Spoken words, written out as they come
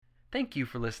Thank you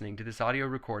for listening to this audio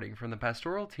recording from the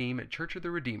pastoral team at Church of the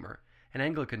Redeemer, an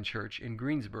Anglican church in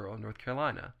Greensboro, North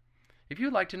Carolina. If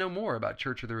you'd like to know more about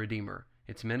Church of the Redeemer,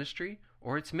 its ministry,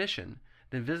 or its mission,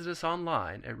 then visit us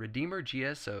online at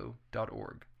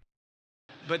redeemergso.org.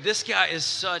 But this guy is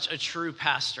such a true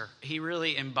pastor. He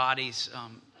really embodies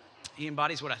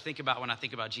what I think about when I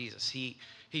think about Jesus. He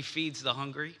feeds the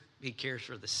hungry. He cares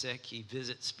for the sick. He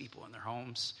visits people in their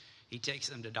homes. He takes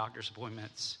them to doctor's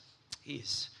appointments.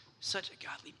 He's such a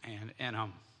godly man.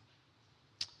 And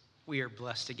we are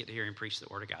blessed to get to hear him preach the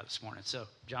word of God this morning. So,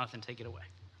 Jonathan, take it away.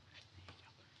 There you go.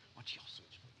 Why don't you all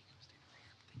switch?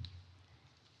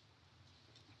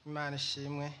 Imana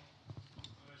ishimwe.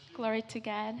 Glory to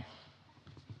God.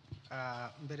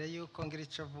 Mbere yuko ngira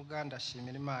icyo vuga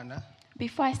ndashimira Imana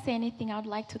Before I say anything, I would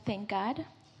like to thank God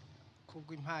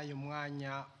kubwo impaye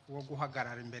umwanya wo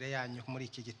guhagarara imbere yanyu muri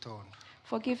iki gitondo.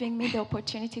 for giving me the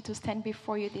opportunity to stand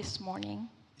before you this morning.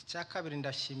 Icya kabiri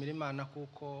ndashimira Imana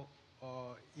kuko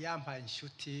yampaye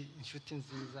inshuti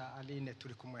nziza Aline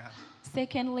turi kumwe hano.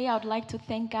 Secondly, I would like to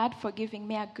thank God for giving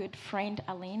me a good friend,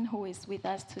 Aline, who is with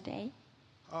us today.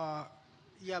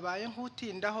 Yabaye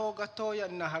nk'utindaho gatoya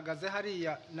nahagaze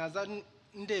hariya naza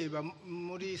ndeba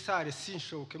muri sare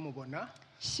sinshoke mubona.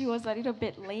 She was a little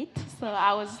bit late, so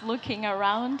I was looking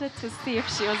around to see if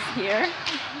she was here.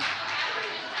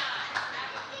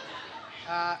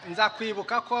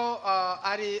 Nzakwibuka ko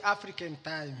ari African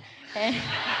time.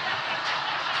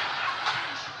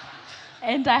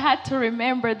 And I had to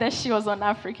remember that she was on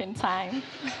African time.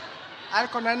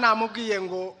 Ariko nari namubwiye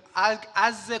ngo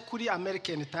aze kuri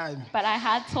American time. But I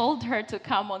had told her to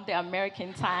come on the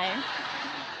American time.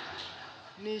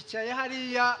 Nicaye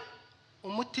hariya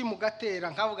umutima ugatera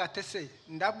nkavuga ati se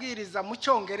ndabwiriza mu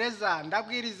cyongereza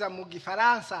ndabwiriza mu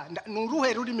gifaransa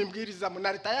nuruhe rurimi mbwirizamo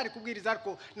nari tayari kubwiriza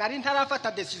ariko nari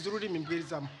ntarafata decision rurimi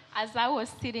mbwirizamo. As I was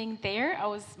sitting there,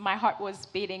 my heart was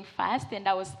beating fast, and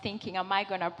I was thinking, am I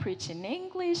going to preach in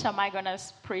English? Am I going to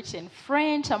preach in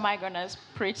French? Am I going to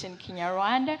preach in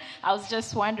Kinyarwanda? I was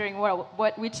just wondering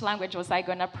which language was I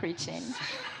going to preach in.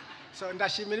 So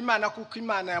ndashimira Imana kuko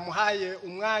Imana yamuhaye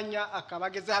umwanya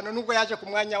akabageze hano nubwo yaje ku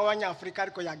mwanya w'Abanyafrika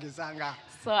ariko yageze aha.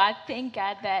 So I thank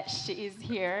God that she is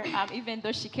here, even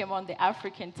though she came on the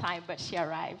African time, but she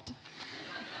arrived.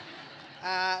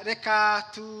 Reka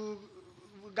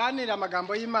tuganire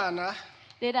amagambo y'Imana.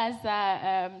 Let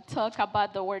us talk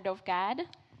about the Word of God.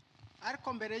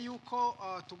 Ariko mbere yuko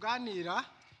tuganira.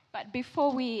 But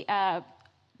before we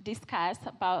discuss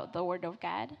about the Word of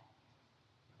God,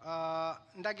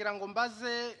 ndagira ngo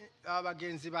mbaze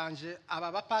abagenzi banje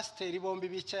aba bapasteri bombi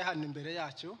bicaye hano imbere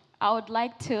yacu. I would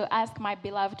like to ask my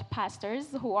beloved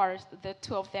pastors, who are the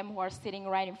two of them who are sitting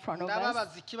right in front of us.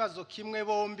 Ndababaza ikibazo kimwe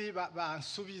bombi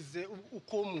bansubize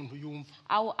uko umuntu yumva.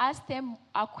 I will ask them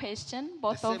a question,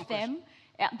 both of them,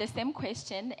 the same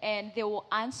question, and they will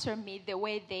answer me the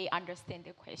way they understand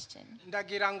the question.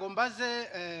 Ndagira ngo mbaze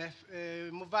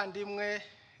muvandimwe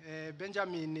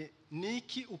Benjamin,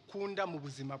 niki ukunda mu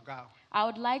buzima bwawe? I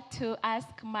would like to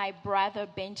ask my brother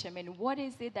Benjamin, what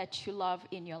is it that you love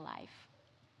in your life?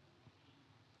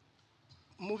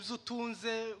 Mu byo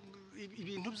utunze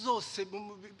ibintu byose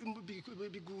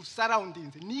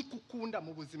bigusurroundings, niki ukunda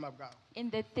mu buzima bwawe? In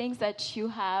the things that you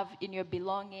have, in your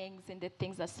belongings, in the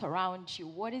things that surround you,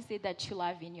 what is it that you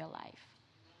love in your life?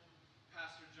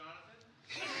 Pastor Jonathan?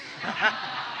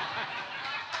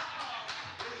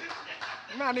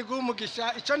 Imana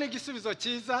igumugisha icyo ni igisubizo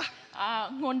cyiza.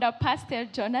 Nkunda Pastor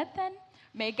Jonathan.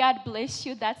 May God bless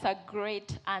you. That's a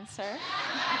great answer.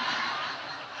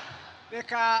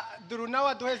 Reka Duruna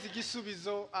waduheze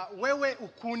igisubizo wewe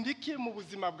ukunda iki mu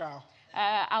buzima bwawe?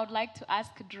 I would like to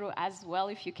ask Drew as well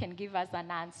if you can give us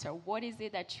an answer. What is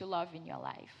it that you love in your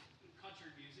life?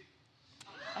 Country music.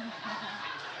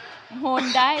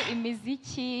 Nkunda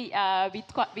imiziki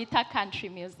bita country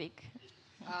music.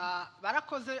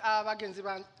 Barakoze abagenzi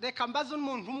banje reka mbaze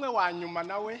umuntu umwe wa nyuma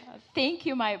nawe. Thank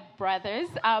you, my brothers,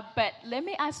 but let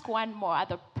me ask one more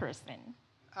other person.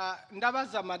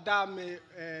 Ndabaza Madame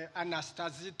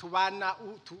Anastasie tubana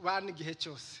igihe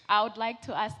cyose. I would like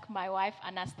to ask my wife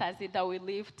Anastasie that we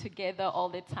live together all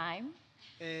the time.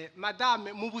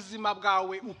 Madame, mu buzima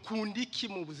bwawe ukunda iki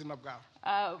mu buzima bwawe?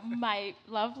 My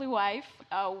lovely wife,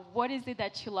 what is it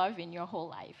that you love in your whole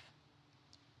life?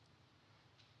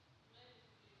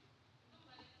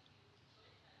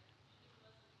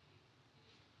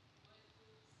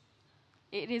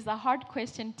 It is a hard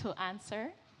question to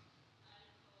answer.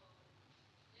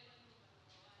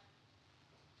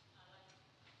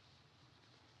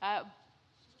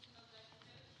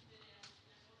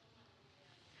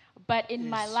 But in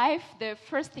my life, the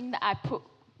first thing that I put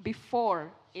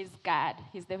before is God.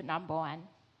 He's the number one.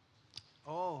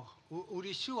 Oh,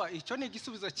 urishyuwa icyo ni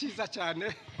igisubizo cyiza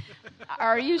cyane.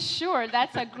 Are you sure?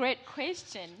 That's a great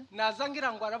question. Naza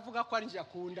ngira ngo aravuga ko ari njye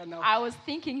akunda nawe. I was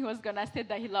thinking he was going to say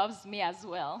that he loves me as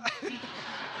well.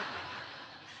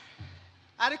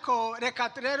 Ariko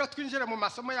reka rero twinjire mu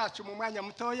masomo yacu mu mwanya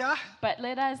mutoya. But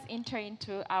let us enter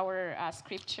into our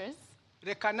scriptures.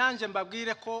 Reka nanjye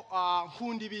mbabwire ko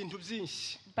nkunda ibintu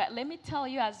byinshi. But let me tell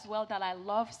you as well that I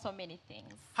love so many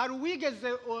things. Hari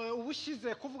uwigeze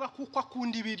ubushize kuvuga kuko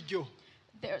akunda ibiryo.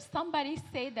 Somebody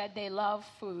said that they love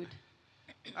food.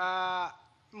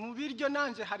 Mu biryo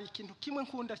nanjye hari ikintu kimwe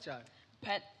nkunda cyane.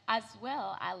 But as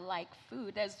well, I like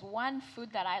food. There's one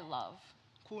food that I love.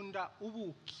 Kunda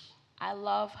ubuki. I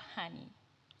love honey.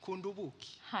 Kunda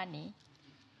ubuki. Honey.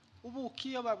 Ubuki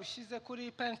iyo babushize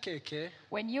kuri pancake.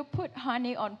 When you put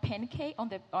honey on pancake,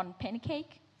 on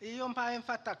pancake, iyo mpaye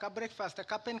mfata ka breakfast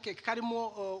ka pancake karimo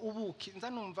ubuki nza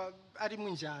numva arimo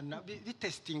injyana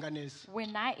bitestinga neza.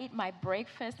 When I eat my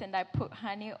breakfast and I put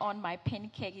honey on my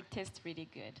pancake, it tastes really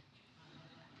good.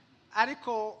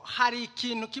 Ariko hari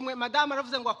ikintu kimwe madame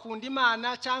aravuze ngo akunda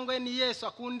Imana cyangwa ni Yesu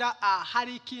akunda,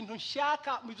 hari ikintu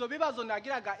nshaka mu byo bibazo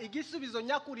nagiraga igisubizo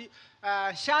nyakuri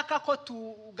nshaka ko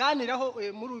tuganiraho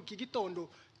muri iki gitondo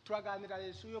turaganira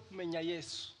Yesu yo kumenya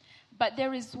Yesu. But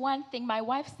there is one thing. My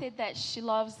wife said that she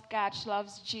loves God, she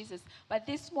loves Jesus. But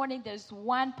this morning, there's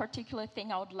one particular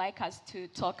thing I would like us to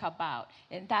talk about.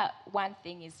 And that one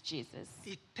thing is Jesus.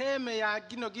 Iteme ya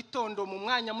gino gitondo mu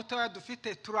mwanya mutoya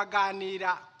dufite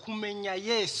turaganira kumenya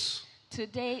Yesu.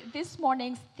 Today, this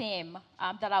morning's theme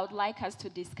that I would like us to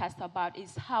discuss about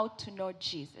is how to know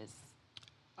Jesus.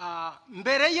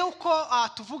 Mbere yuko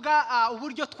tuvuga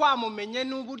uburyo twamumenye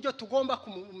n'uburyo tugomba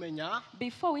kumumenya.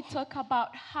 Before we talk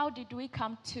about how did we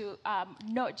come to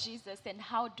know Jesus and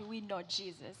how do we know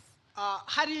Jesus.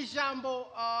 Hari ijambo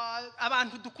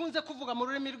abantu dukunze kuvuga mu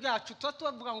rurimi rwacu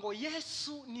tuvuga ngo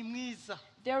Yesu ni mwiza.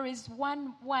 There is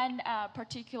one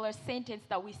particular sentence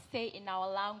that we say in our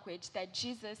language that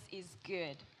Jesus is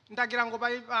good. Ndagira ngo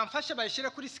bamfashe bayishyire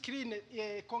kuri screen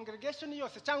congregation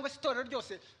yose cyangwa itorero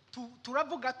ryose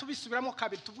turavuga tubisubiramo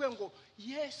kabiri tuvuge ngo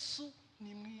Yesu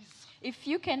ni mwiza. If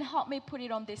you can help me put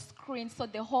it on the screen so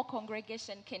the whole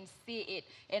congregation can see it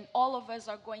and all of us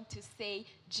are going to say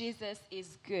Jesus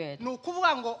is good. No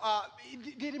kuvuga ngo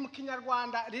riri mu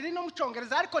Kinyarwanda riri no mu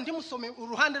Cyongereza ariko ndimusome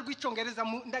uruhande rw'Icyongereza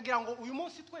ndagira ngo uyu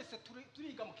munsi twese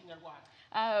turiga mu Kinyarwanda.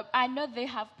 I know they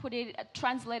have put it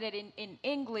translated in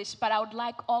English, but I would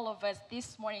like all of us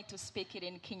this morning to speak it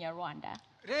in Kinyarwanda.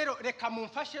 Rero reka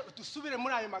mumfashe dusubire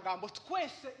muri ayo magambo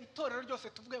twese itorero ryose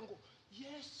tuvuge ngo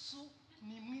Yesu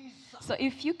ni mwiza. So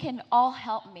if you can all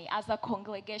help me as a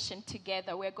congregation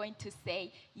together, we're going to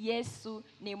say Yesu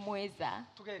ni mwiza.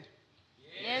 Tugende.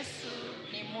 Yesu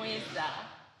ni mwiza.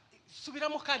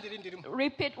 Subiramo kandi rindi rimwe.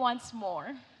 Repeat once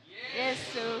more.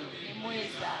 Yesu ni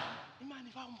mwiza.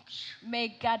 May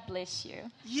God bless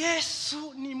you.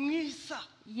 Yesu ni mwiza.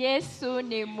 Yesu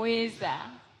ni mwiza.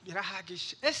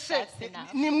 Birahagisha. Ese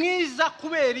ni mwiza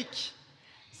kubera iki?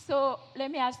 So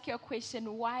let me ask you a question.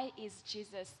 Why is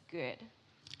Jesus good?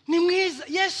 Ni mwiza.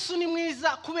 Yesu ni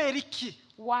mwiza kubera iki?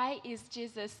 Why is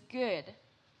Jesus good?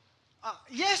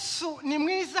 Yesu ni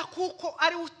mwiza kuko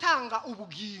ari utanga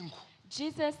ubugingo.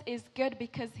 Jesus is good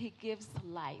because he gives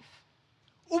life.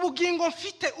 Ubugingo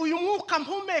mfite uyu mwuka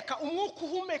mpumeka umwuka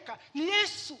uhumeka ni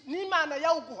Yesu ni Imana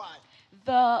yawuguhaye.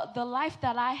 The life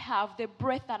that I have, the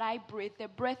breath that I breathe, the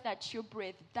breath that you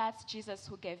breathe, that's Jesus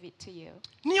who gave it to you.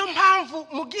 Niyo mpamvu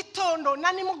mu gitondo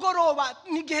na nimugoroba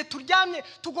n'igihe turyamye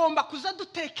tugomba kuza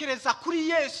dutekereza kuri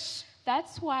Yesu.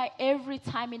 That's why every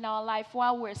time in our life,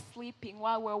 while we're sleeping,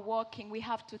 while we're walking, we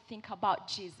have to think about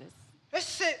Jesus.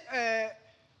 Ese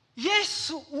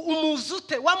Yesu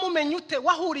umuzute wamumenye ute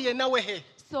wahuriye nawe he?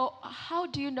 So how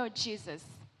do you know Jesus?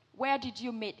 Where did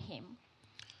you meet him?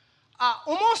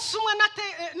 Umunsi umwe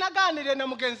naganiriye na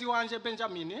mugenzi wanje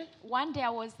Benjamin. One day I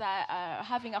was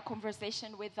having a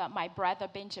conversation with my brother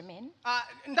Benjamin.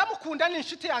 Ndamukunda ni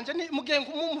inshuti yanje ni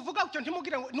muvuga cyo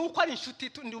ntimugire nuko ari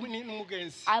inshuti ni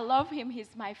mugenzi. I love him,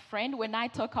 he's my friend. When I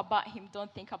talk about him,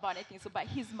 don't think about anything. So but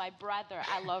he's my brother.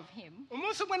 I love him.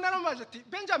 Umunsi umwe naramaje ati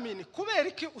Benjamin kubera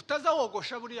iki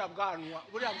utazawogosha buriya bwanwa.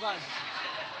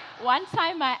 One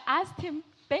time I asked him,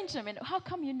 Benjamin, how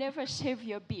come you never shave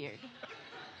your beard?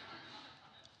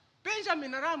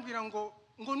 Benjamin arambwira ngo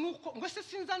ngo nuko ngo se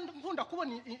sinza nkunda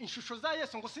kubona inshusho za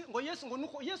Yesu ngo Yesu ngo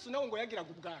nuko Yesu nawe ngo yagiraga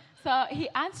ubwana. So he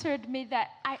answered me that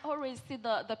I always see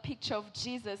the picture of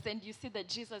Jesus, and you see that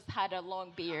Jesus had a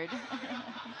long beard.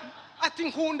 Ati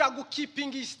nkunda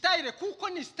gukipinga style kuko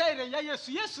ni style ya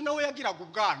Yesu. Yesu nawe yagiraga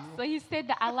ubwana. So he said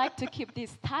that I like to keep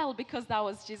this style because that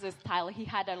was Jesus' style. He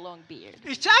had a long beard.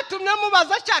 Icyatumye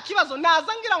mubaza cya kibazo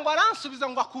naza ngira ngo aransubiza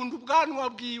ngo akunda ubwanwa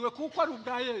bwiwe kuko ari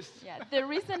ubwa Yesu. Yeah, the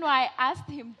reason why I asked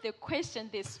him the question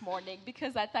this morning,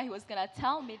 because I thought he was going to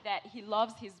tell me that he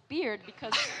loves his beard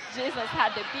because Jesus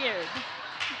had the beard.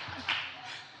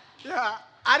 Yeah,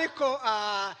 ariko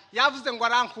yavuze ngo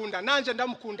arankunda nanje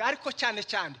ndamukunda ariko cyane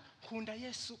cyane kunda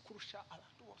Yesu kurusha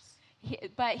abantu bose.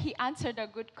 But he answered a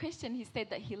good question. He said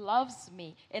that he loves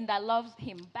me and I love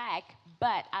him back,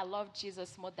 but I love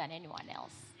Jesus more than anyone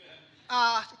else.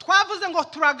 Twavuze ngo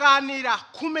turaganira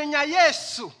kumenya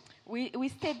Yesu. We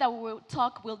said that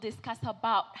we'll discuss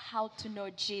about how to know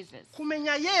Jesus.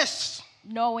 Kumenya Yesu.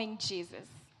 Knowing Jesus.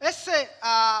 Ese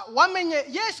wamenye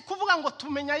Yesu kuvuga ngo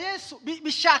tumenya Yesu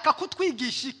bishaka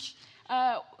kutwigisha iki?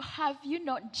 Have you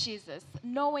known Jesus?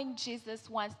 Knowing Jesus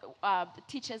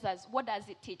teaches us. What does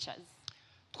it teach us?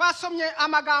 Twasomye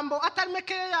amagambo atari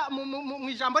mekeya mu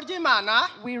ijambo ry'Imana.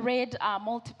 We read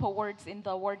multiple words in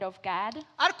the Word of God.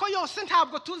 Ariko yose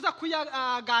ntabwo tuza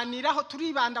kuyaganiraho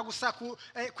turibanda gusa ku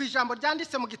ijambo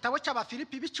ryanditse mu gitabo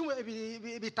cy'Abafilipi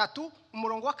 3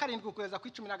 umurongo wa 7 kugeza ku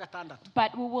 16.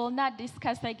 But we will not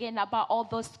discuss again about all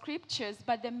those scriptures,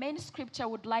 but the main scripture I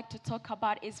would like to talk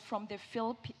about is from the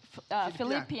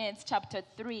Philippians chapter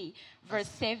 3 verse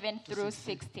 7 through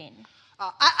 16.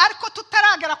 Ariko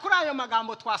tutaragera kuri ayo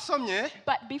magambo twasomye.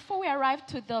 But before we arrive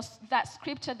to that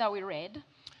scripture that we read,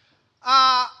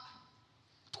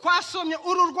 twasomye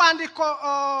uru rwandiko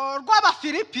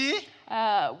rw'Abafilipi.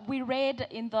 We read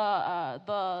in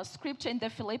the scripture in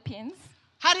the Philippians.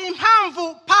 Hari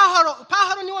impamvu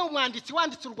Pawulo niwe umwanditsi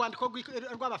wanditse urwandiko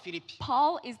rw'Abafilipi.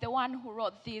 Paul is the one who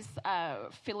wrote this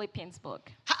Philippians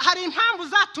book. Hari impamvu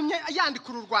zatumye yandika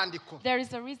uru rwandiko. There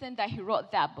is a reason that he wrote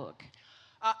that book.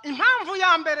 Impamvu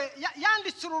ya mbere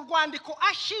yanditse uru rwandiko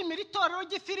ashimira itorero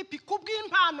ry'Ifilipi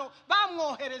kubw'impano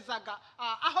bamwoherezaga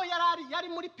aho yari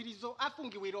muri prison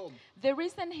afungiwe i Roma. The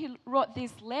reason he wrote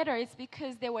this letter is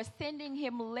because they were sending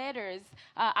him letters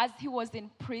as he was in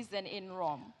prison in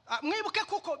Rome. Mwibuke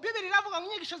kuko Bibiri iravuga mu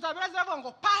nyigisho za Bibiliya ziravuga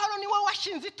ngo Pawulo niwe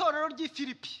washinze itorero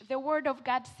ry'Ifilipi. The word of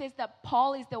God says that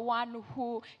Paul is the one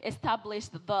who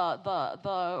established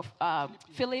the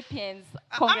Philippians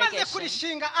congregation. Amaze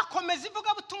kurishinga akomeza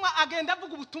ivugabutumwa agenda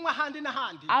avuga ubutumwa handi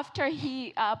n'ahandi. After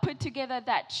he put together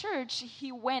that church,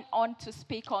 he went on to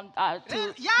speak on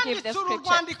to give the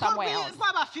scripture somewhere else.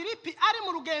 Ari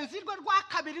mu rugenzi rwe rwa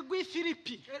kabiri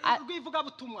rw'Ifilipi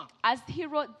rw'ivugabutumwa. As he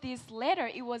wrote this letter,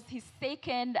 it was his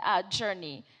second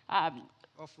journey of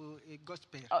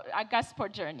a gospel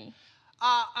journey.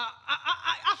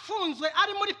 Afunzwe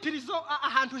ari muri prison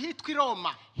ahantu hitwa i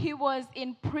Roma. He was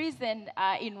in prison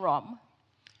in Rome.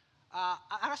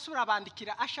 Arasura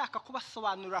bandikira ashaka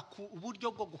kubasobanura ku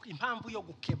buryo bwo impamvu yo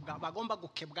gukebwa bagomba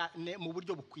gukebwa mu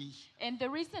buryo bukwiye. And the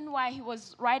reason why he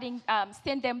was writing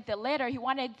send them the letter, he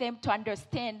wanted them to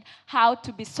understand how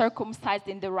to be circumcised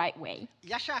in the right way.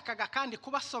 Yashakaga kandi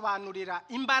kubasobanurira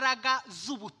imbaraga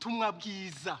z'ubutumwa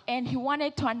bwiza. And he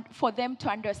wanted for them to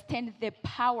understand the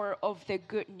power of the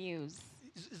good news.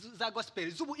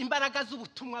 Imbaraga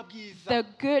z'ubutumwa bwiza.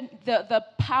 The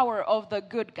power of the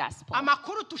good gospel.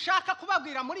 Amakuru tushaka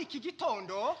kubabwira muri iki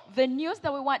gitondo. The news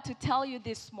that we want to tell you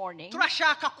this morning.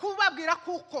 Turashaka kubabwira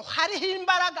kuko hariho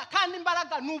imbaraga kandi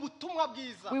imbaraga n'ubutumwa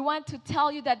bwiza. We want to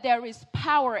tell you that there is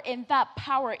power, and that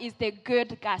power is the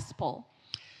good gospel.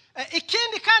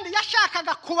 Ikindi kandi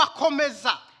yashakaga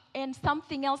kubakomeza. And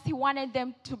something else, he wanted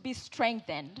them to be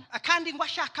strengthened. Kandi ngo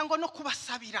ashaka ngo no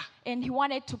kubasabira. And he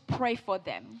wanted to pray for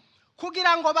them.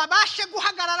 Kugira ngo babashe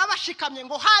guhagarara bashikamye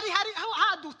ngo hari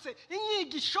hadutse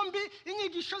inyigisho mbi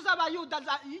inyigisho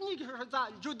z'abayuda inyigisho za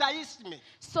Judaism.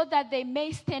 So that they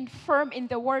may stand firm in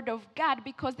the word of God,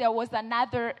 because there was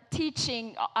another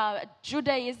teaching,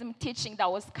 Judaism teaching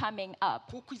that was coming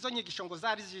up. Kuko izo nyigisho ngo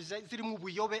zari ziri mu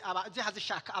buyobe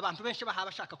zihazishaka abantu benshi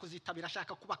bahabashaka kuzitabira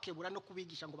shaka kubakebura no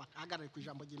kubigisha ngo bahagarare ku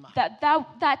ijambo ry'Imana.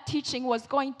 That teaching was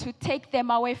going to take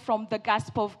them away from the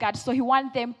gospel of God, so he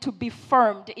wanted them to be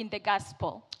firm in the gospel.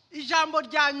 Ijambo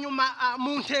rya nyuma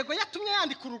mu ntego yatumye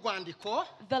yandika urwandiko.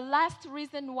 The last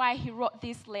reason why he wrote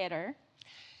this letter,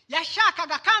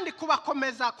 yashakaga kandi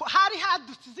kubakomeza hari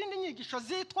hadutse izindi nyigisho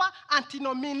zitwa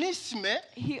antinomianisme.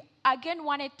 He again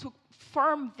wanted to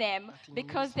firm them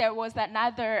because there was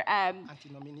another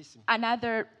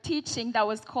teaching that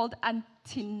was called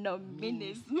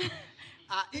antinomianism.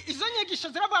 izo nyigisho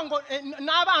ziravuga ngo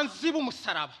n'abanzi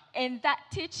b'umusaraba. And that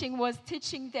teaching was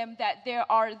teaching them that there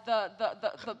are the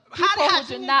people who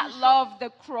do not love the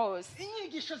cross.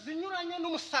 Inyigisho zinyuranye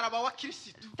n'umusaraba wa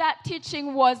Kristo. That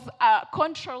teaching was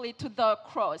contrary to the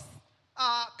cross.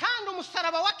 Kandi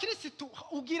umusaraba wa Kristo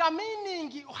ugira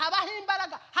meaning, habaho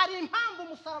imbaraga, hari impamvu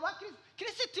umusaraba wa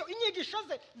Kristo inyigisho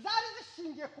ze zari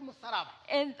zishingiye ku musaraba.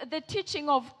 And the teaching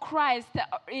of Christ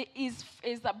is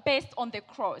based on the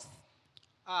cross.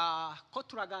 Ko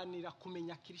turaganira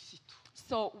kumenya Kristo.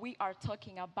 So we are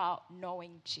talking about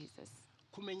knowing Jesus.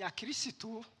 Kumenya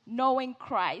Kristo, Knowing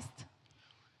Christ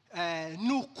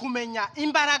ni ukumenya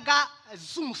imbaraga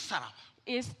z'umusaraba.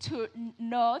 is to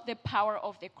know the power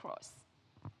of the cross.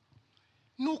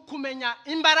 Ni ukumenya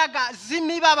imbaraga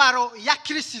z'imibabaro ya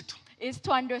Kristo. Is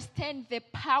to understand the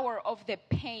power of the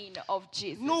pain of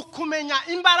Jesus. Ni ukumenya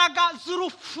imbaraga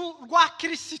z'urupfu rwa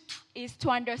Kristo. Is to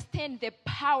understand the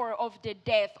power of the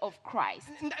death of Christ.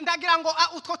 Ndagira ngo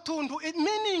utwo tuntu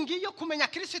meaning yo kumenya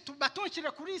Kristo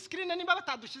batunshire kuri screen nimba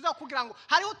batadushizeho kugira ngo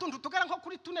hariho utuntu tugera nko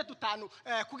kuri 4-5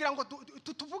 kugira ngo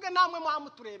tuvuge namwe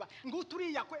mwamutureba ngo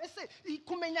turiya ko ese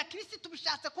kumenya Kristo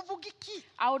bishatse kuvuga iki.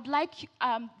 I would like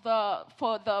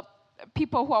for the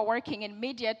people who are working in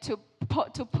media to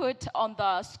put on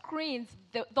the screens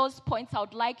those points. I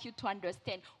would like you to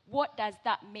understand, what does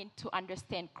that mean to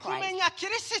understand Christ? Kumenya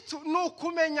Kristo no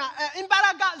kumenya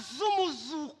imbaraga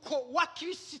z'umuzuko wa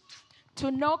Kristo.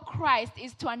 To know Christ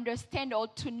is to understand or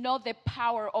to know the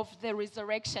power of the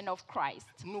resurrection of Christ.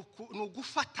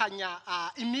 Nugufatanya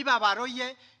imibabaro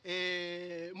ye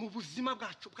mu buzima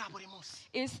bwacu bwa buri munsi.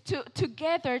 Is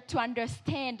together to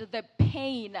understand the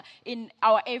pain in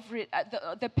our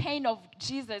the pain of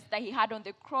Jesus that he had on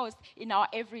the cross in our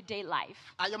everyday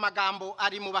life. Ayo magambo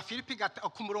ari mu Bafilipi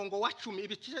ku murongo wa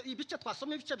 10 ibice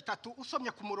twasomye ibice bitatu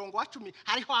usomye ku murongo wa 10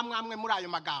 hariho amwe muri ayo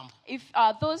magambo. If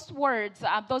those words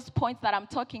those points that I'm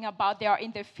talking about, they are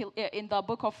in the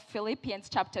book of Philippians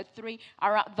chapter 3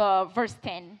 around the verse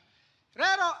 10.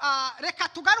 Rero reka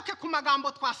tugaruke ku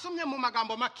magambo twasomye mu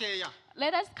magambo makeya.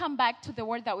 Let us come back to the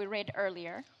word that we read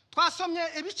earlier.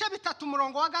 Twasomye ibice bitatu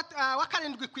murongo wa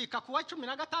 7 kwika ku wa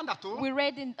 16. We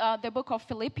read in the book of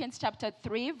Philippians chapter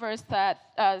 3 verse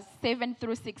 7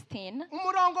 through 16.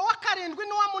 Umurongo wa 7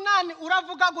 n'uwa 8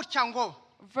 uravuga gutya ngo.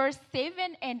 Verse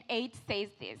 7 and 8 says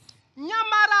this.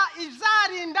 Nyamara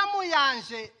izarinda mu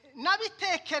yanje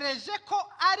nabitekereje ko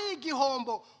ari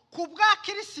igihombo ku bwa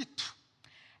Kristo.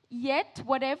 Yet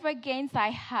whatever gains I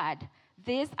had,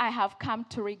 this I have come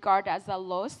to regard as a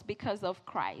loss because of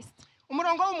Christ.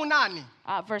 Umurongo w'8.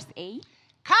 Verse 8.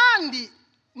 Kandi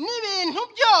n'ibintu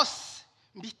byose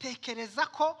mbitekereza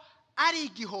ko ari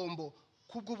igihombo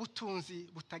kubw'ubutunzi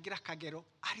butagira akagero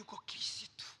ariko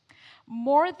Kristo.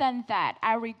 More than that,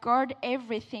 I regard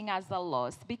everything as a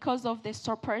loss because of the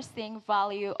surpassing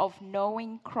value of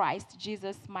knowing Christ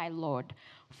Jesus my Lord.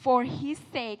 For his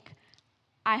sake,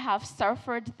 I have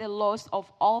suffered the loss of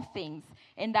all things,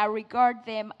 and I regard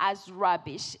them as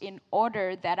rubbish in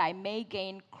order that I may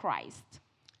gain Christ.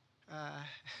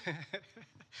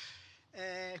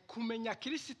 Kumenya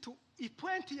Kristo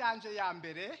ipointi yanje ya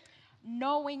mbere.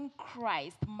 Knowing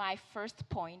Christ, my first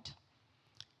point.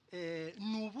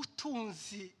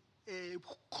 Nubutunzi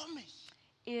bukomeye.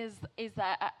 Is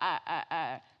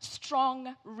a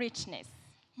strong richness.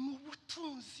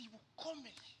 Nubutunzi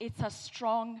bukomeye. It's a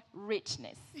strong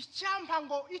richness. Icyampa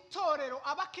ngo itorero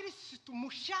abakristo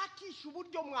mushakisha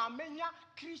uburyo mwamenya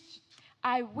Kristo.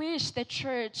 I wish the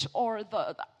church or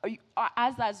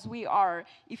as we are,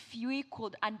 if we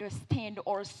could understand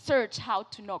or search how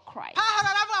to know Christ.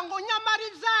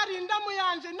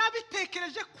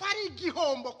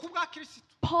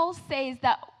 Paul says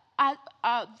that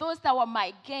those that were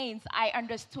my gains, I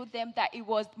understood them that it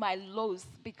was my loss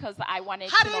because I wanted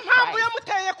to know Christ.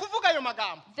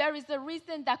 There is a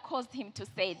reason that caused him to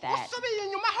say that.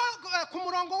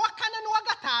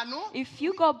 If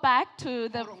you go back to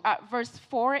the verse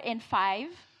 4 and 5,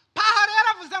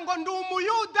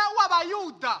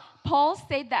 Paul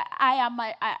said that I am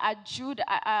a Judah.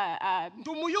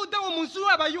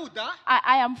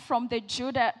 I am from the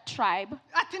Judah tribe.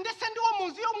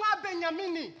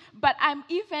 But I'm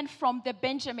even from the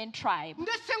Benjamin tribe.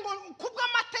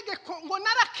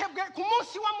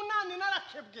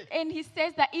 And he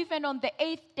says that even on the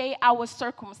 8th day I was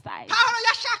circumcised.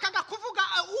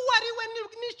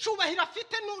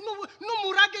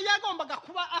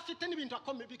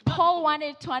 Paul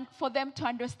wanted for them to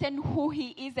understand who he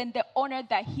is and the honor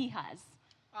that he has.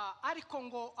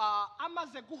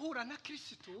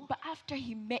 But after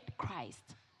he met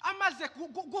Christ,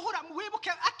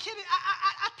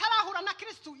 atarahura na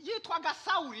kristo yitwaga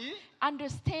sawuli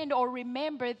understand or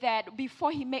remember that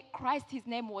before he met Christ, his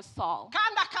name was Saul.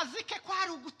 kandi akazi ke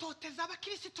kwari ugutoteza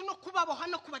abakristo no kubaboha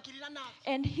no kubagirira nabi.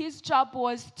 And his job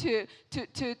was to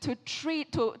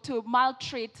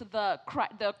maltreat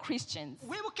the Christians.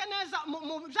 wibuke neza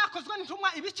mu byakozwe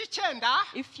n'intumwa ibice 9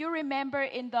 If you remember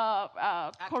in the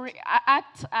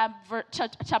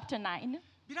chapter 9,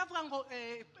 biravuga ngo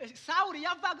sawuli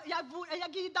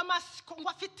yagiye i damasiko ngo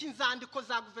afite inzandiko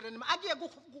za guverinoma agiye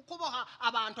kuboha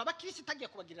abantu abakristo agiye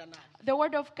kubagirira nabi. the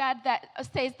word of God that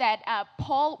says that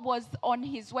Paul was on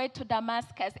his way to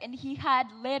Damascus and he had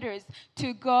letters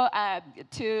to go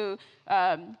to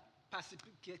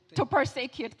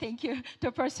persecute,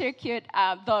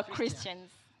 the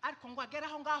Christians. ariko ngo agera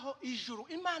aho ngaho ijuru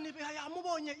imana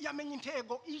yamubonye yamenye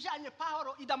intego ijanye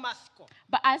Paulo i Damasiko.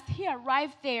 But as he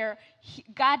arrived there,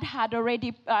 God had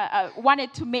already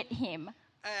wanted to meet him.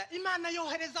 imana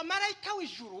yohereza marayika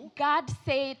w'ijuru. God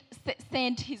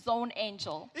sent his own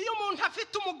angel. iyo umuntu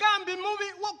afite umugambi mubi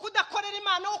wo kudakorera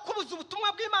imana wo kubuza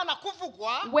ubutumwa bw'imana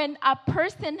kuvugwa, When a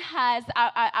person has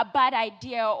a bad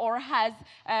idea or has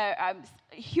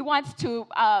he wants to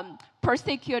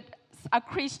persecute a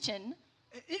Christian,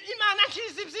 imana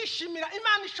ntizi ibyishimira.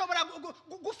 imana ishobora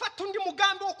gufata undi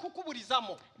mugambi wo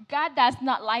kukuburizamo. God does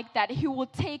not like that. He will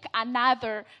take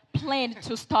another plan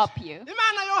to stop you.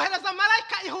 imana yohereza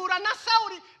marayika ihura na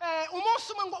sawuli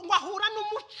umunsi umwe ngo ahura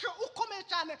n'umucyo ukomeye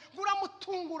cyane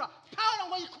uramutungura Paulo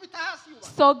ngo yikubita hasi yuba.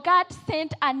 So God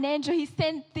sent an angel. He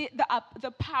sent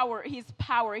the power, his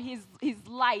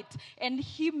light, and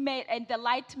the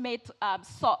light made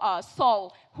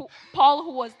Saul, Paul,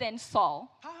 who was then Saul.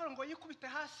 Paulo ngo yikubita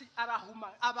hasi arahuma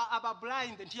aba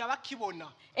blind ntiyabakibona.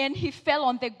 And he fell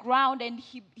on the ground and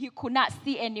he could not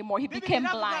see anymore. He became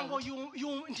blind.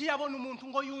 ntiyabona umuntu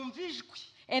ngo yumva ijwi.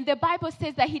 And the Bible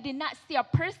says that he did not see a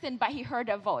person, but he heard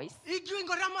a voice. ijwi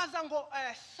ngo ramaza ngo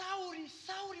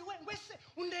Sawuli we ngwese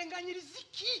undenganyiriza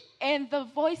iki. And the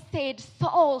voice said,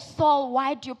 Saul, Saul,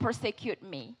 why do you persecute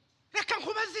me? reka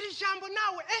nkubazira ijambo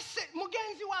nawe ese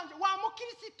mugenzi wanjye wa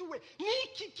mukirisitu we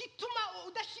niki gituma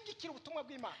udashigikira ubutumwa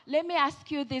bw'Imana. Let me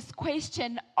ask you this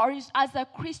question, or as a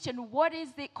Christian, what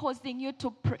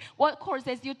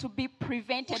causes you to be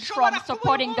prevented from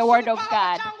supporting the word of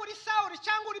God? cyangwa uri Sawuli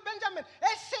cyangwa uri Benjamin,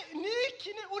 ese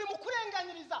niki uri mu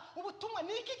kurenganyiriza ubutumwa,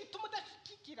 niki gituma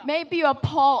udashigikira? Maybe you're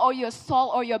Paul or you're Saul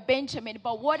or you're Benjamin,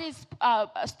 but what is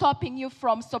stopping you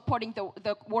from supporting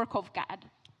the work of God?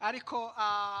 ariko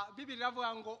Biblia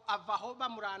iravuga ngo avaho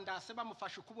bamurandase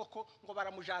bamufashe ukuboko ngo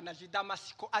baramujana i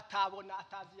Damasiko atabona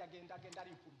atazi yagenda ari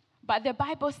impumyi. But the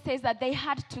Bible says that they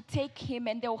had to take him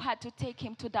and they had to take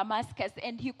him to Damascus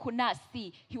and he could not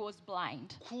see. He was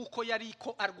blind. kuko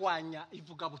yariko arwanya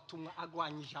ivugabutumwa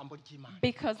arwanya ijambo ry'Imana.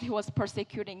 Because he was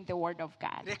persecuting the word of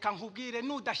God. reka nkubwire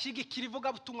nudashigikira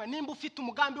ivugabutumwa nimba ufite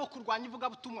umugambi wo kurwanya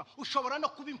ivugabutumwa ushobora no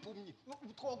kuba impumyi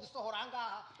twogusohora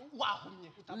ngaha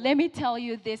wahumye. Let me tell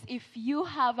you this, if you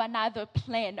have another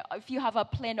plan, if you have a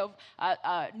plan of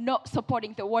not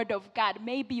supporting the word of God,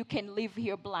 maybe you can live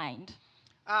here blind.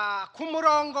 ku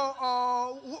murongo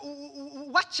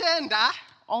wa 9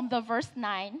 on the verse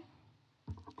 9,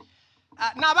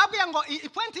 nababwiye ngo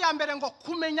ipointi ya mbere ngo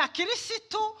kumenya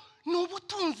Kristo ni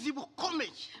ubutunzi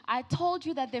bukomeye. I told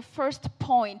you that the first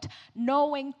point,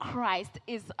 knowing Christ,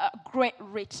 is a great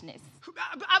richness.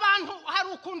 abantu hari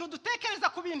ukuntu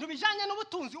dutekereza ku bintu bijanye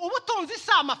n'ubutunzi. ubutunzi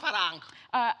si amafaranga.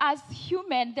 As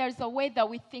human, there's a way that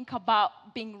we think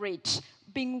about being rich.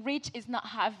 Being rich is not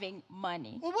having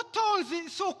money. ubutunzi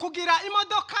si ukugira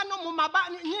imodoka no mu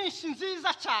mabanki nyinshi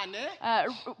nziza cyane.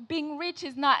 Being rich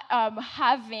is not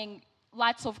having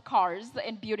lots of cars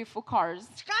and beautiful cars.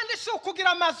 kandi si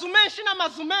ukugira amazu menshi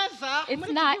n'amazu meza.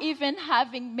 It's not even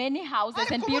having many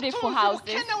houses and beautiful houses.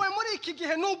 ukenewe muri iki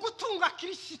gihe ni ugutunga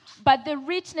Kristo. But the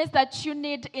richness that you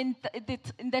need in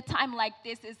the time like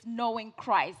this is knowing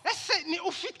Christ. ese ni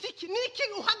ufite iki niki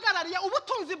uhagarariye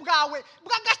ubutunzi bwawe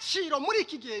bw'agaciro muri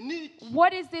iki gihe ni?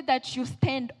 What is it that you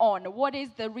stand on? What is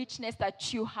the richness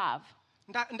that you have?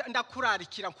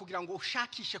 ndakurarikira kugira ngo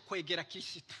ushakishe kwegera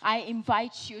Kristo. I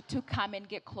invite you to come and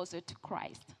get closer to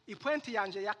Christ. ipointi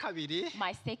yanje ya kabiri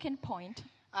My second point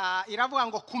iravuga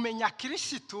ngo kumenya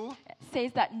Kristo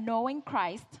says that knowing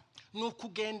Christ ni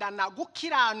ukugendana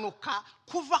gukiranuka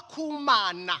kuva ku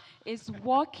Mana. is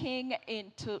walking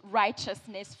into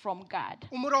righteousness from God.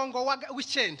 umurongo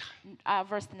w'9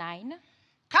 Verse 9.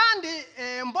 kandi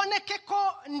mboneke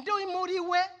ko ndi muri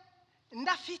we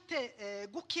ndafite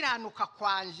gukiranuka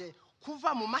kwanje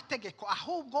kuva mu mategeko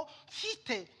ahubwo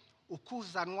mfite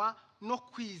ukuzanwa no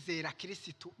kwizera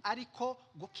Kristo ariko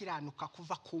gukiranuka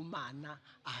kuva ku Mana.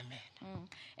 Amen.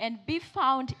 and be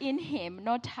found in him,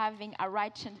 not having a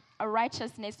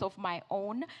righteousness of my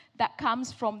own that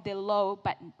comes from the law,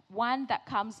 but one that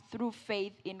comes through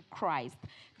faith in Christ,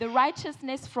 the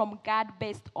righteousness from God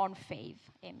based on faith.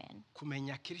 Amen.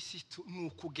 kumenya kirisitu ni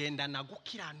ukugendana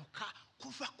gukiranuka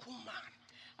kuva ku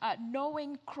Mana.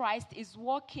 Knowing Christ is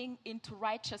walking into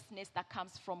righteousness that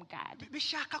comes from God.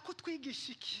 Bishaka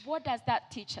kutwigisha iki? What does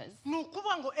that teach us? Ni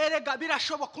ukuvuga ngo erega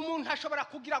birashoboka umuntu ashobora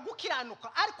kugira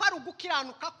gukiranuka ariko ari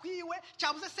ugukiranuka kwiwe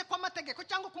cyabuze se kwa mategeko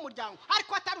cyangwa ku muryango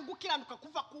ariko atari ugukiranuka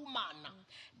kuva ku Mana.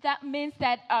 That means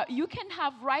that you can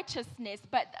have righteousness,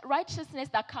 but righteousness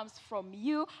that comes from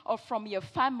you or from your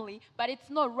family, but it's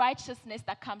not righteousness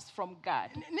that comes from God.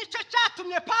 Nicyo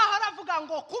cyatumye Pawulo avuga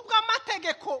ngo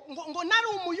kubw'amategeko ngo nari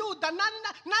umuyuda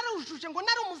narujuje ngo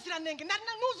nari umuziranenge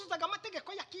nuzuzaga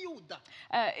amategeko ya kiyuda.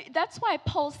 That's why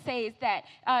Paul says that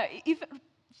if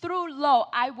through law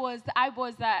I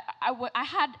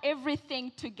had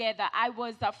everything together. I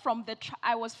was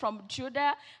from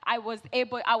Judah. I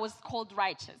was called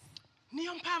righteous.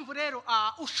 Niyo mpamvu rero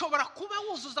ushobora kuba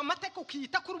wuzuza amategeko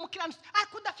ukiyita kuri umukiranutsi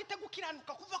ariko udafite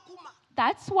gukiranuka kuva ku Mana.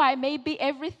 That's why maybe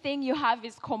everything you have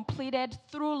is completed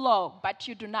through law, but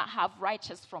you do not have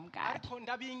righteous from God. Ariko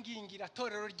ndabingingira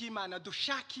torero ry'Imana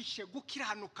dushakishe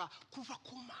gukiranuka kuva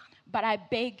ku Mana. But I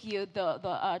beg you,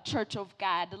 the church of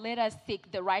God, let us seek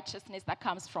the righteousness that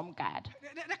comes from God.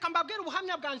 Reka mbabwire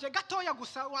ubuhamya bwanje gatoya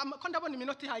gusa ko ndabona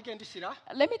iminota ihagenda ishira.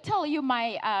 Let me tell you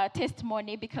my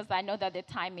testimony because I know that the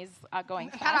time is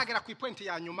going fast. Ntaragera ku point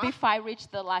ya nyuma. Before I reach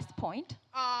the last point.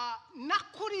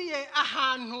 Nakuriye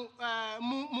ahantu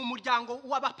mu muryango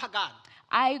w'abapagani.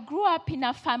 I grew up in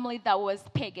a family that was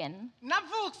pagan.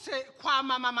 Navutse kwa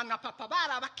mama na papa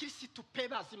bari abakirisitu pe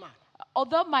bazimana.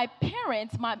 Although my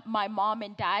parents, my mom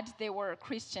and dad, they were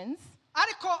Christians.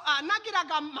 Ariko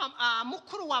nagiraga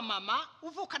mukuru wa mama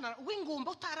uvukana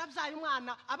w'ingumba utarabyaye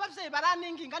umwana abavyeyi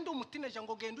baraninginga ndi umutineje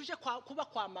ngo genda uje kuba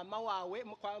kwa mama wawe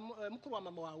mukuru wa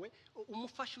mama wawe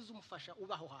umufasha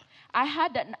ubaho ha. I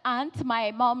had an aunt,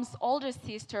 my mom's older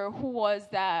sister,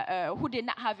 who did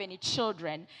not have any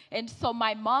children, and so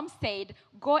my mom said,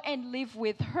 "Go and live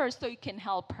with her so you can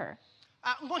help her."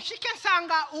 Ngo nshike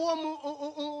nsanga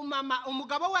uwo mama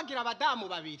umugabo wagira abadamu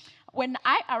babiri. When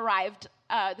I arrived,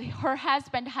 her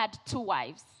husband had 2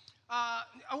 wives.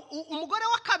 Umugore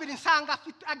wa kabiri nsanga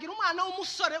agira umwana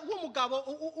w'umusore w'umugabo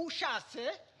ushatse.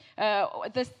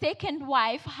 The second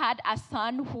wife had a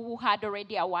son who had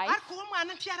already a wife, ariko uwo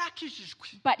mwana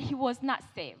ntiyarakijijwe. but he was not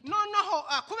saved. Noneho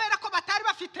kubera ko batari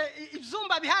bafite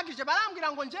ivyumba bihagije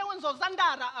barambwira ngo njewe nzoza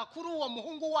ndara kuri uwo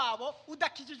muhungu wabo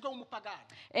udakijijwe w'umupagani.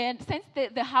 And since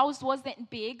the house wasn't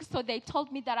big, so they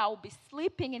told me that I would be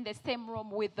sleeping in the same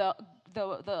room with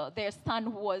their son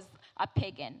who was a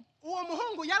pagan. Uwo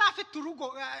muhungu yari afite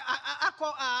urugo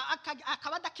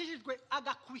akaba adakijijwe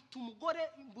agakubita umugore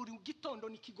buri gitondo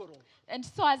n'ikigoroba. And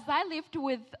so as I lived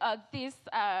with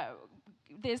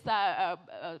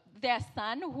their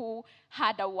son who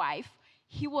had a wife,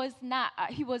 he was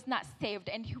not saved,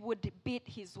 and he would beat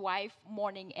his wife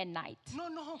morning and night.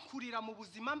 Noneho nkurira mu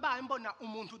buzima mbaye mbona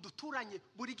umuntu duturanye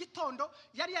buri gitondo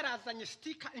yari yarazanye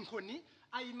stika inkoni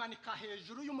ayimanika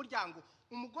hejuru y'umuryango.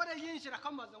 Umugore yinjira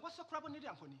akamubaza ngo se kurabona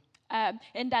iriya nkoni.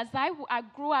 And as I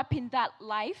grew up in that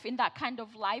life, in that kind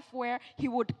of life where he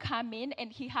would come in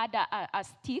and he had a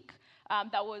stick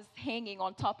that was hanging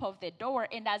on top of the door,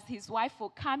 and as his wife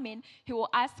would come in, he will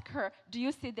ask her, "Do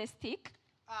you see the stick?"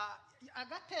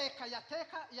 Agateka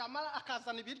yateka yamara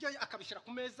akazana ibiryo akabishira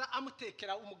ku meza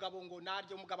amutekera umugabo ngo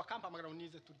naryo umugabo akampamagara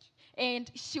unize turye.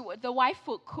 And the wife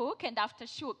would cook, and after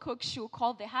she would cook, she would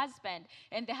call the husband,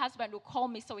 and the husband would call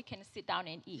me so we can sit down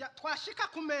and eat. Twashika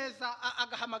ku meza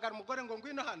agahamagara umugore ngo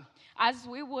ngwino hano. As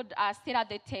we would sit at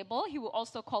the table, he would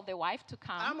also call the wife to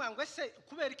come. Amangwe se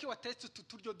kubera iki watetse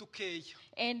turyo dukeya.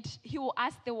 And he will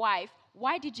ask the wife,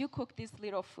 "Why did you cook this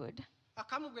little food?"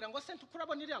 Akamubwira ngo se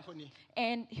ntukurabona iriya nkoni.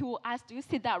 And he will ask, "Do you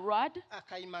see that rod?"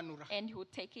 Akayimanura. And he will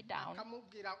take it down.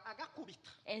 Akamubwira agakubita.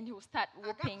 And he will start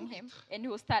whooping him. And he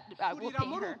will start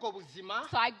whooping her.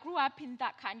 So I grew up in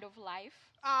that kind of life.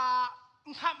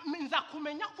 Nza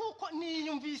kumenya kuko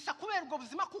niyumvisa kubera ubwo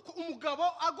buzima kuko umugabo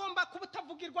agomba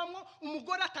kubutavugirwamwo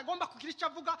umugore atagomba kugira icyo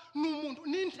avuga n'umuntu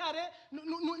n'intare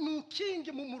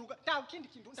n'ukingi mu rugo nta kindi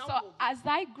kintu. So as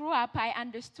I grew up, I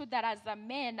understood that as a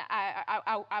man,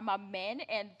 I'm a man,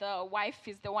 and the wife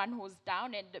is the one who's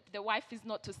down, and the wife is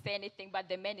not to say anything, but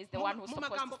the man is the one who's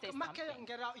supposed to say something.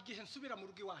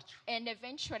 And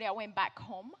eventually I went back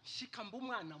home,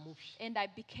 and I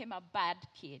became a bad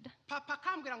kid. Papa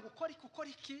akambwira ngo ukore gukora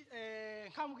iki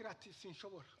nkambwira ati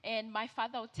sinshobora And my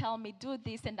father would tell me, do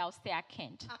this, and I'll say I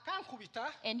can't. akankubita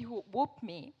And he would whoop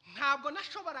me, ntabwo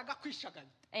nashoboraga kwishaganya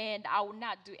and I would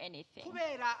not do anything.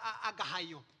 kubera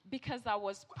agahayo Because I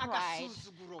was pride.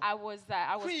 agasuzuguro I was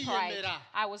pride. kwiyemera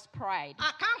I was pride.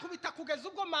 akankubita kugeza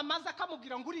ubwo mama aza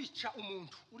akamubwira ngo urica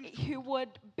umuntu He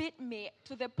would beat me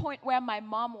to the point where my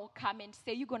mom will come and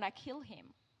say, you're going to kill him.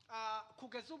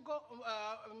 kugeza ubwo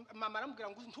mama aramubwira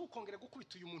ngo ntukongere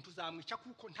gukubita uyu muntu uzamwica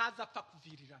kuko ntazapfa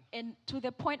kuvirirana And to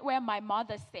the point where my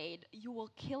mother said, you will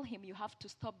kill him, you have to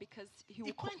stop because he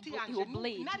will, ipointi he yanjye will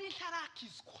bleed. nari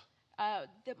ntarakizwa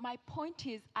My point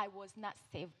is, I was not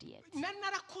saved yet. nari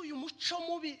narakuye umuco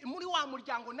mubi muri wa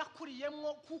muryango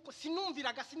nakuriyemo kuko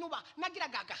sinumviraga sinuba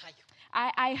nagiraga agahayo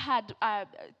I had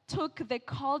took the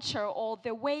culture or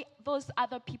the way those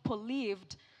other people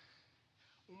lived,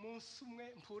 umunsi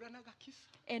umwe mpura n'agakiza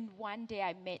and one day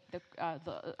I met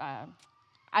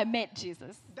I met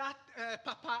Jesus. that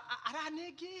papa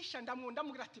aranigisha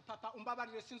ndamubwira ati papa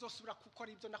umbabarire sinzosubira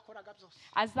gukora ibyo nakoraga byose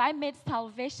As I met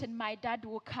salvation, my dad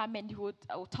would come and he would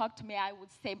talk to me. I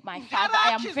would say, my father,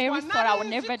 I am very sorry. I will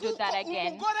never do that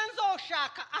again. umugore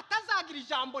nzoshaka atazagira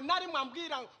ijambo nari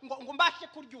mwambwira ngo mbashe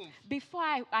kuryumva Before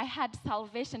I had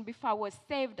salvation, before I was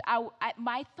saved,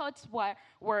 my thoughts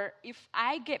were if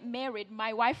I get married,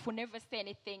 my wife will never say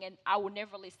anything and I will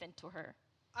never listen to her.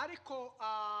 ariko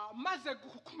maze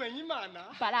kumenya imana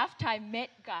But after I met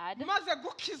God, maze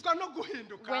gukizwa no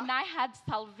guhinduka when I had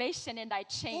salvation and I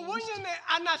ubu changed, nyine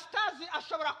Anastasi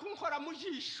ashobora kunkora mu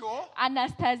jisho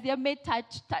Anastasia may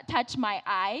touch my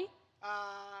eye,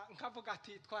 nkavuga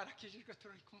ati twarakijijwe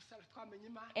turi ku musaraba twamenye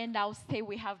imana and I'll say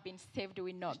we have been saved,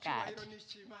 we know God. icyubahiro ni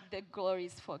icy'Imana The glory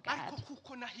is for ariko God.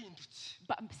 kuko nahindutse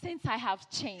But since I have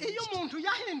changed, iyo umuntu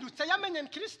yahindutse yamenye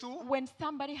Kristo when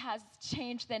somebody has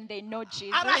changed, then they know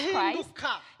Jesus Christ,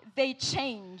 arahinduka they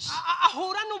change.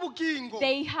 ahura n'ubugingo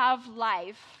They have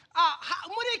life.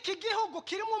 muri iki gihugu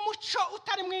kirimo umuco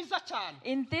utari mwiza cyane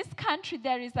In this country,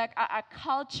 there is a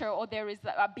culture or there is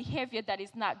a behavior that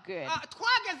is not good.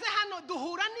 twageze hano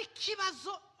duhura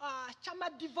n'ikibazo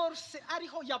cy'amadivorce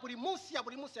ariho ya buri munsi ya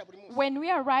buri munsi ya buri munsi When we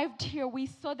arrived here, we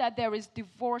saw that there is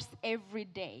divorce every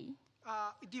day.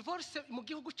 divorce mu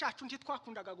gihugu cyacu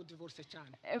ntitwakundaga gudivorce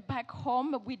cyane Back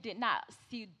home, we did not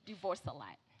see divorce a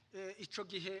lot. icyo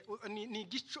gihe ni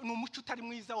umuco utari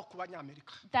mwiza wo ku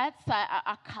banyamerika That's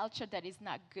a culture that is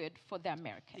not good for the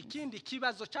Americans. ikindi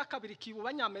kibazo cya kabiri kibu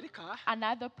banyamerika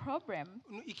Another problem,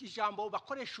 ijambo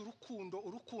bakoresha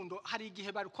urukundo hari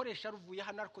igihe barukoresha ruvuye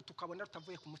hano ariko tukabona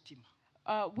rutavuye ku mutima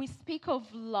we speak of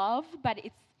love, but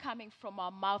it's coming from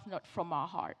our mouth, not from our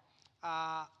heart.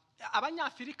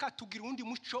 abanyafurika tugira undi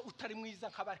muco utari mwiza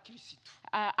nk'abakirisitu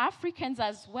Africans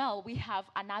as well, we have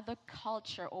another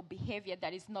culture or behavior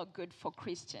that is not good for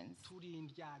Christians. turi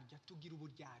indyarya tugira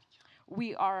uburyarya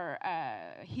We are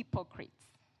hypocrites.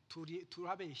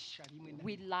 turabesha rimwe na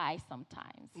We lie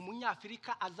sometimes.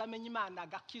 umunyafurika azamenya imana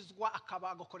agakizwa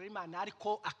agakorera imana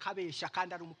ariko akabesha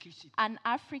kandi ari umukirisitu An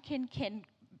African can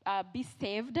be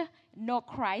saved, know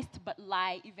Christ, but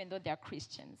lie even though they are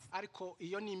Christians. ariko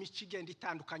iyo ni imico igenda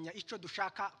itandukanya icyo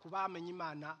dushaka kubamenya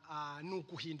imana ni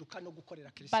uguhinduka no gukorera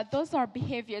But kirisitu those are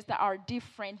behaviors that are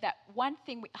different. That one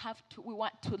thing we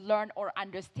want to learn or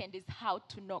understand is how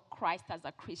to know Christ as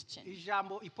a Christian.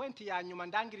 ijambo ipointi ya nyuma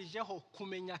ndangirijeho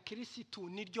kumenya kirisitu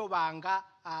niryo banga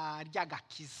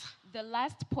ry'agakiza The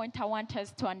last point I want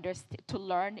us to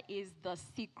learn is the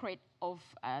secret of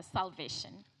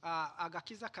salvation.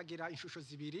 agakiza kagira ishusho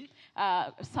zibiri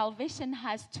Salvation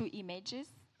has two images.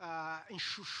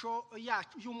 ishusho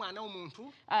y'umwana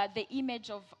w'umuntu The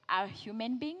image of a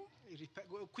human being,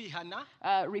 kwihana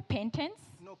repentance,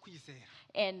 no kwizera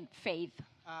and faith.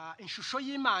 ishusho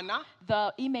y'imana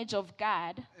The image of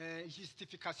God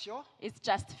justification is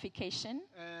justification,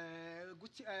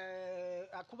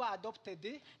 kuba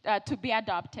adopted to be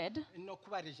adopted, no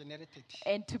kuba regenerated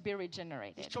and to be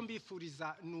regenerated. icyo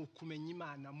mbifuriza ni ukumenya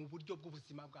imana mu buryo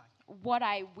bw'ubuzima bwanyu What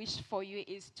I wish for you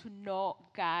is to know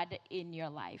God in your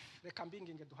life. reka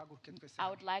mbinginge duhaguruke twese I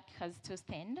would like us to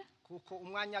stand kuko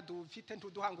umwanya dufite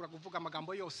ntuduhangura kuvuga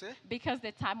amagambo yose because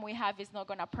the time we have is not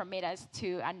going to permit us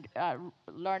to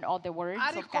learn all the words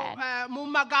of ariko God. mu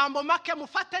magambo make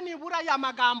mufate nibura ya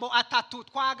magambo atatu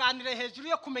twaganire hejuru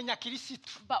yo kumenya kirisitu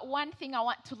But one thing I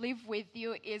want to leave with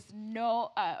you is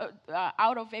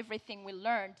out of everything we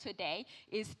learned today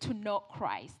is to know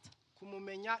Christ.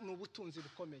 kumumenya ni ubutunzi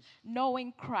bukomeye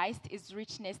Knowing Christ is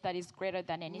richness that is greater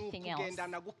than ni anything else.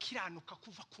 ukugendana gukiranuka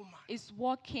kuva ku Mana Is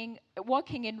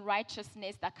walking in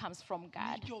righteousness that comes from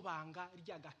God. niryo banga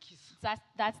ry'agakiza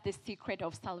That's the secret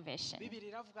of salvation. Bibiri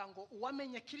iravuga ngo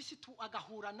uwamenye Kristo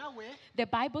agahura nawe The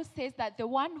Bible says that the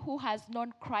one who has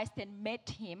known Christ and met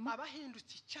him aba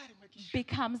ahindutse icyaremwe gishya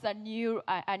becomes a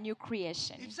new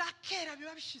creation. ibya kera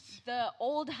biba bishize The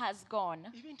old has gone.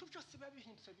 ibintu byose biba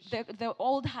bihindutse bishya The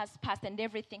old has passed and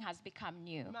everything has become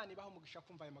new. Imana ibaho umugisha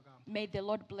kumva ayo magambo May the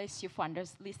Lord bless you for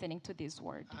listening to this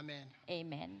word. amen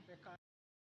Amen. Reka